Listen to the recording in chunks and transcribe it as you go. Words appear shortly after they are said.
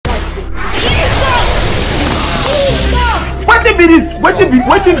Wetin be this?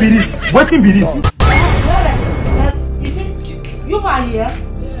 Wetin be this? Wetin be this? You see, you are here.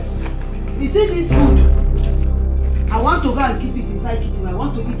 Yes. You see this food? I want to go and keep it inside kitchen. I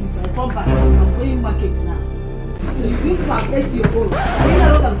want to eat it. If I come back, I'm going market now. You forget your own. You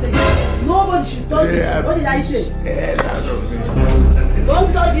know what I'm saying? Nobody should touch this food. What did I say?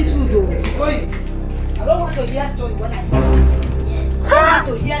 Don't touch this food though. I don't want to hear story when I come back. I don't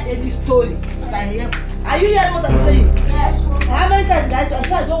want to hear any story that I hear. Are you hearing what I'm saying? Yes. How many times did I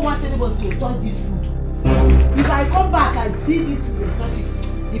say I don't want anybody to touch this food? If I come back and see this food and touch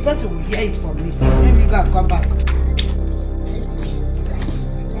it, the person will hear it from me. Let me go and come back.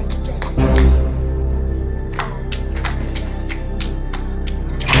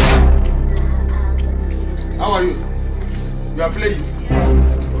 How are you? You are playing?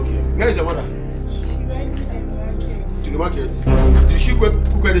 Yes. Okay. Where is your mother? She went to the market. To the market? Did she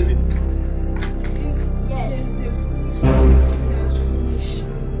cook anything? Yes. The food has finished.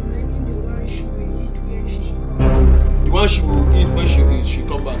 Maybe the one she will eat when she comes. The one she will eat when she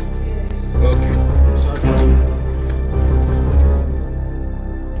come back? Yes. Okay. Sorry.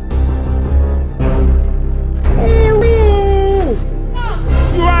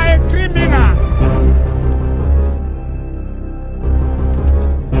 You are a criminal.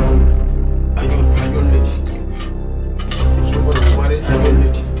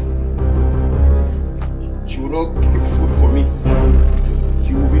 She will not keep food for me.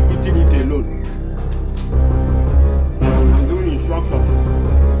 She will be eating it alone. I'm giving instructions,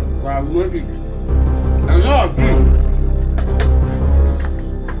 but I will not eat. I will not agree.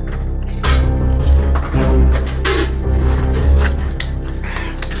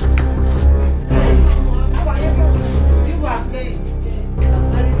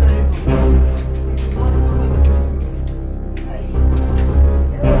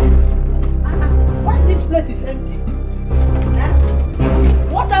 Is empty.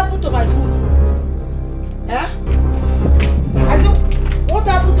 What happened to my food? I said, what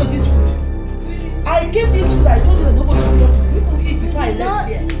happened to this food? I gave this food. I told you that nobody should touch it. People eat before I left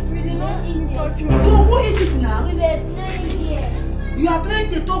here. We did not eat it. So who eat it now? We were playing here. You are playing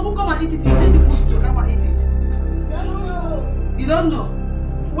the dog. Who come and eat it? Is it the post to come and eat it? No. You don't know.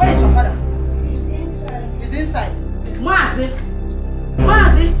 Where is your father? He's inside. He's inside. Mazi.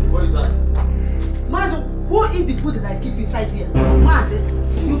 Mazi. What is that? Mazi, who eat the food that I keep inside here? Mazi,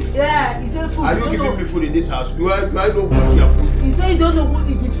 he said food. Are you giving me food in this house? Do I know who eat your food? He said you don't know who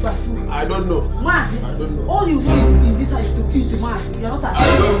eat this bad food. I don't know. Mazi, I don't know. all you know is in this house is to eat the Mazi. You are not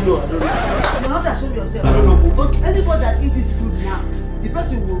ashamed. I don't know. I don't know. You are not ashamed yourself. I don't know who eats. Anybody that eat this food now, the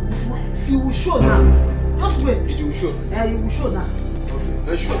person will show now. Just wait. It will show. He will show now.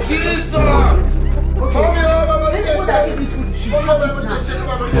 Okay. Let's show. Jesus! Anybody that eat this food should not eat now.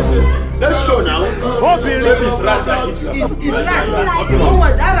 Let's show now. Obìnrin. Maybe it's rat that eat your food. It's rat. Don't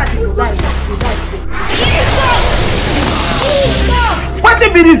worry, that rat will die.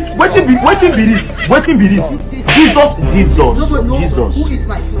 Wetin be this? Wetin be this? Wetin be this? Jesus. Nobody knows Jesus. who eat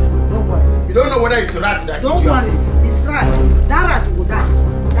my food. Don't worry. You don't know whether it's rat that Don't eat your worry. food. It's rat. That rat will die.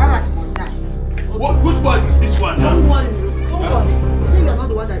 That rat must die. Which one is this one now? Don't worry. Don't worry. You say you are not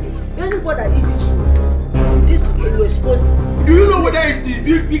the one that eat. Anybody that eat this food, this will expose. Do you know whether it's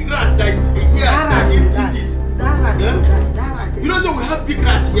the big rat that is here that eat it? That rat will die. That rat. You know, so we have big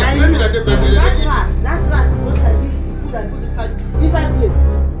rat here. I Maybe know. that they eat it. That rat, what I eat the food I put inside plate.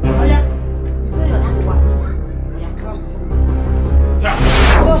 Oh yeah. You say you are not the one. Oh yeah, cross this thing. Yeah.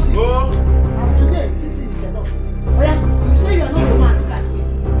 Cross it. Oh. And today, this thing is enough. Oh yeah, you say you are not the one. Look at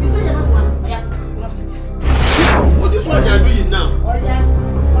me. You say you are not the one. Oh yeah, cross it. What this one you are doing now? Oh yeah,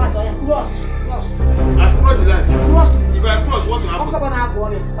 cross. Oh yeah, cross. As cross the line. Cross it. If I cross, what will How happen? come I go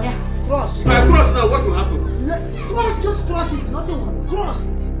on it? Oh yeah, cross. If I cross now, what will happen? Cross, just cross it. Nothing will cross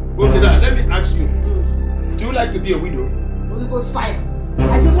it. Okay, now let me ask you. Do you like to be a widow? Holy Ghost fire.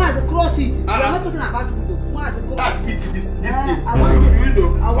 I said, Mazi, cross it. We are not talking about widow. Mazi, cross Start eating this thing. I want it. You know.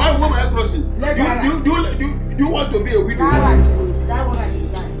 I Why want am I crossing? Let that Do you want to be a widow? That one I did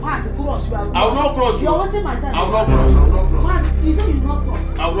that. Mazi, cross. I will not cross You are wasting my time. I will not cross. I will not cross. Mazi, you say you will not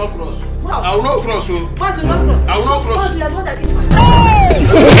cross. I will not cross. Wow. I will not cross. Mazi, you will not cross. I will not cross. Mazi, you are the one that eat my time.